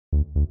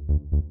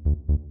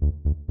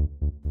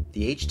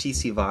The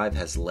HTC Vive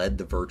has led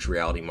the virtual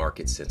reality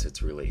market since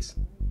its release.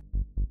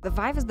 The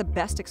Vive is the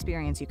best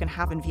experience you can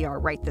have in VR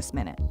right this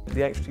minute.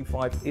 The HTC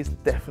Vive is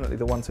definitely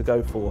the one to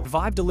go for.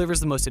 Vive delivers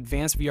the most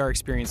advanced VR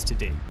experience to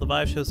date. The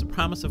Vive shows the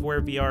promise of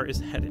where VR is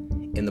headed.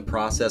 In the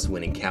process,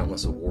 winning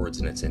countless awards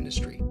in its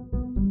industry.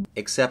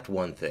 Except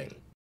one thing.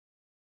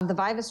 The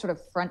Vive is sort of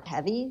front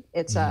heavy.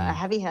 It's a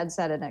heavy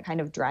headset and it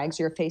kind of drags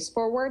your face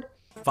forward.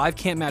 Vive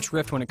can't match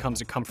Rift when it comes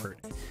to comfort.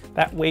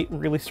 That weight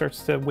really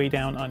starts to weigh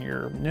down on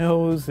your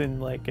nose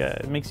and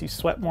it makes you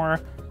sweat more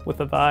with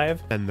the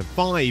Vive. And the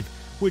Vive,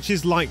 which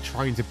is like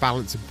trying to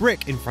balance a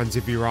brick in front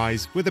of your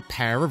eyes with a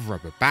pair of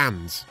rubber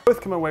bands.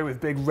 Both come away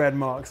with big red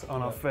marks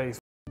on our face.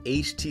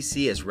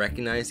 HTC has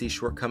recognized these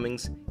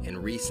shortcomings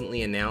and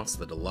recently announced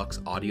the deluxe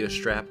audio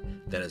strap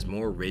that is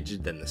more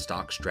rigid than the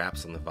stock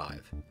straps on the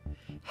Vive.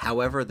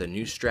 However, the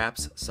new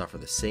straps suffer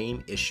the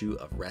same issue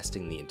of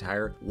resting the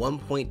entire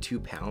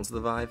 1.2 pounds of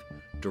the Vive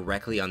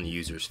directly on the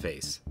user's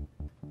face.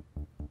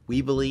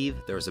 We believe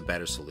there is a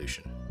better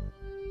solution.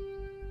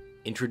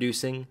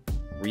 Introducing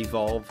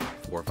rEvolve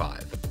for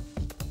Vive.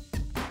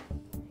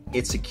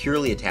 It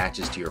securely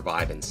attaches to your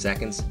Vive in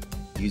seconds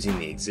using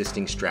the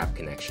existing strap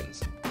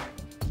connections.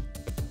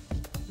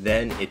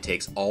 Then it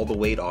takes all the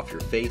weight off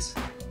your face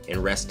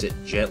and rests it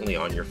gently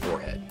on your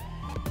forehead.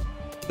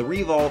 The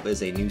rEvolve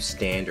is a new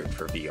standard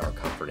for VR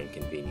comfort and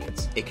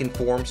convenience. It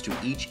conforms to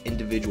each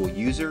individual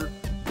user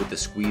with the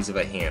squeeze of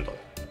a handle.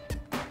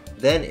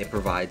 Then it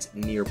provides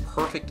near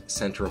perfect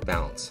center of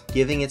balance,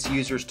 giving its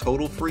users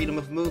total freedom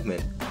of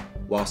movement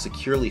while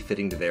securely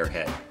fitting to their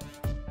head.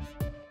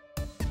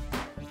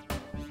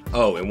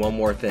 Oh, and one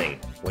more thing.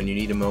 When you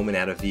need a moment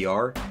out of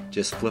VR,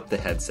 just flip the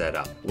headset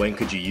up. When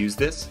could you use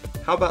this?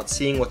 How about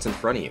seeing what's in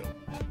front of you?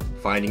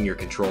 Finding your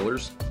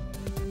controllers?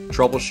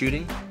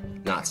 Troubleshooting?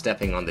 Not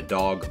stepping on the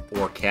dog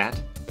or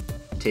cat?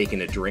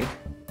 Taking a drink?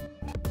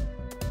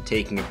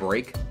 Taking a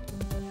break?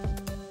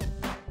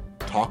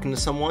 Talking to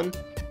someone?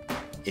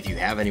 If you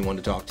have anyone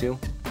to talk to?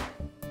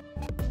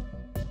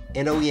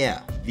 And oh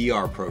yeah,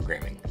 VR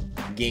programming.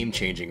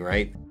 Game-changing,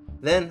 right?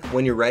 Then,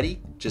 when you're ready,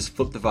 just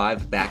flip the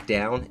Vive back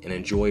down and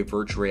enjoy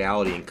virtual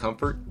reality and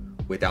comfort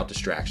without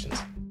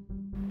distractions.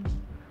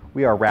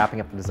 We are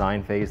wrapping up the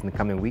design phase in the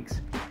coming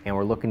weeks, and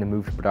we're looking to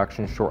move to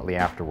production shortly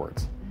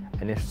afterwards.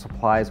 Initial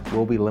supplies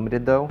will be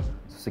limited though,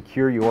 so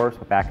secure yours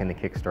back in the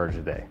Kickstarter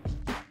today.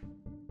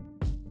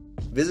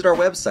 Visit our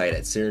website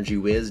at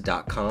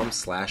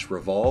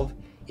synergywiz.com/revolve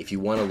if you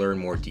want to learn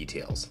more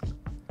details.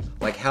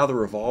 Like how the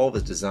rEvolve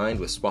is designed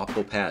with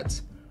swappable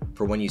pads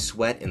for when you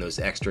sweat in those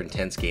extra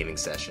intense gaming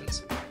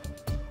sessions.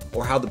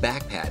 Or how the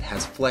back pad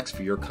has flex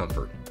for your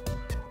comfort.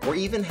 Or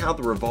even how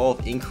the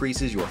rEvolve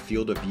increases your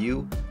field of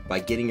view by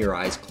getting your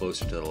eyes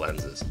closer to the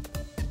lenses.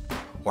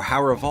 Or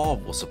how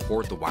rEvolve will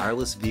support the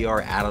wireless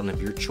VR add-on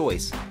of your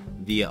choice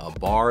via a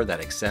bar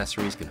that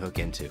accessories can hook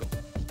into.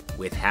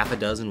 With half a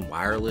dozen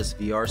wireless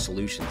VR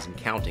solutions and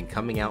counting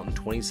coming out in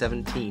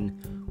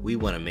 2017, we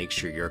want to make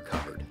sure you're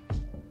covered.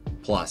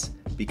 Plus,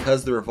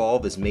 because the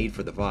rEvolve is made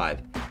for the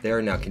Vive, there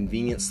are now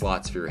convenient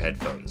slots for your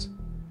headphones.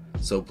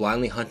 So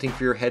blindly hunting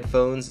for your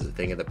headphones is a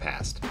thing of the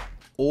past.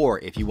 Or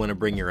if you want to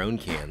bring your own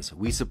cans,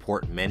 we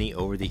support many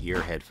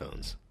over-the-ear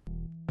headphones.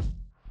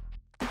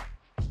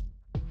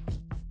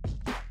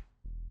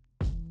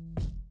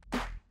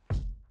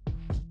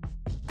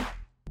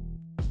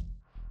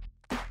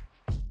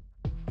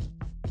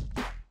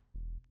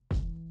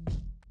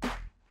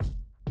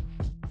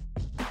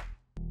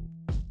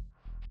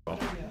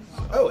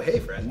 Oh, hey,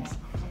 friends.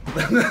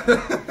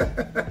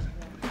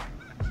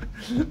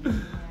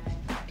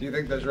 Do you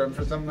think there's room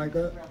for something like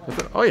that?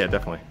 Oh yeah,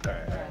 definitely. All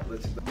right,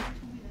 let's.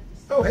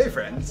 Oh, hey,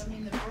 friends.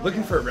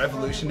 Looking for a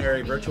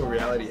revolutionary virtual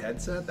reality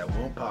headset that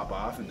won't pop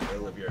off in the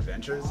middle of your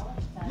adventures?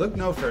 Look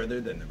no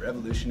further than the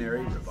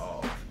revolutionary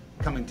rEvolve.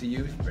 Coming to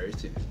you very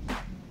soon.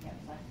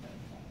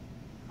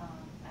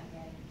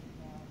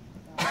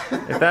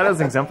 If that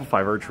doesn't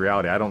exemplify virtual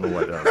reality, I don't know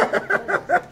what does.